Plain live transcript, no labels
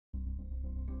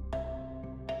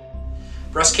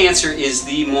Breast cancer is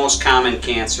the most common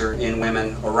cancer in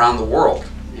women around the world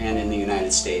and in the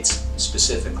United States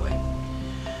specifically.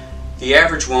 The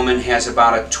average woman has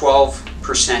about a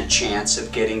 12% chance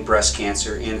of getting breast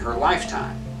cancer in her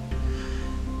lifetime.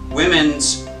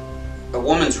 A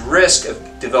woman's risk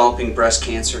of developing breast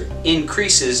cancer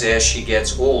increases as she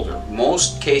gets older.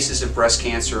 Most cases of breast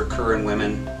cancer occur in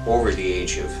women over the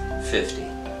age of 50.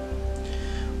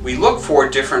 We look for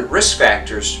different risk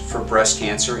factors for breast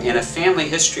cancer, and a family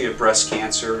history of breast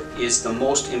cancer is the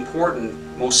most important,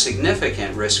 most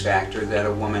significant risk factor that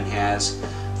a woman has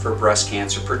for breast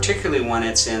cancer, particularly when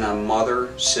it's in a mother,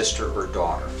 sister, or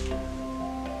daughter.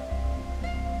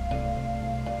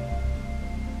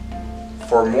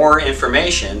 For more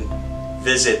information,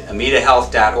 visit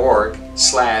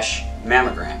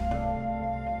amitahealth.org/mammogram.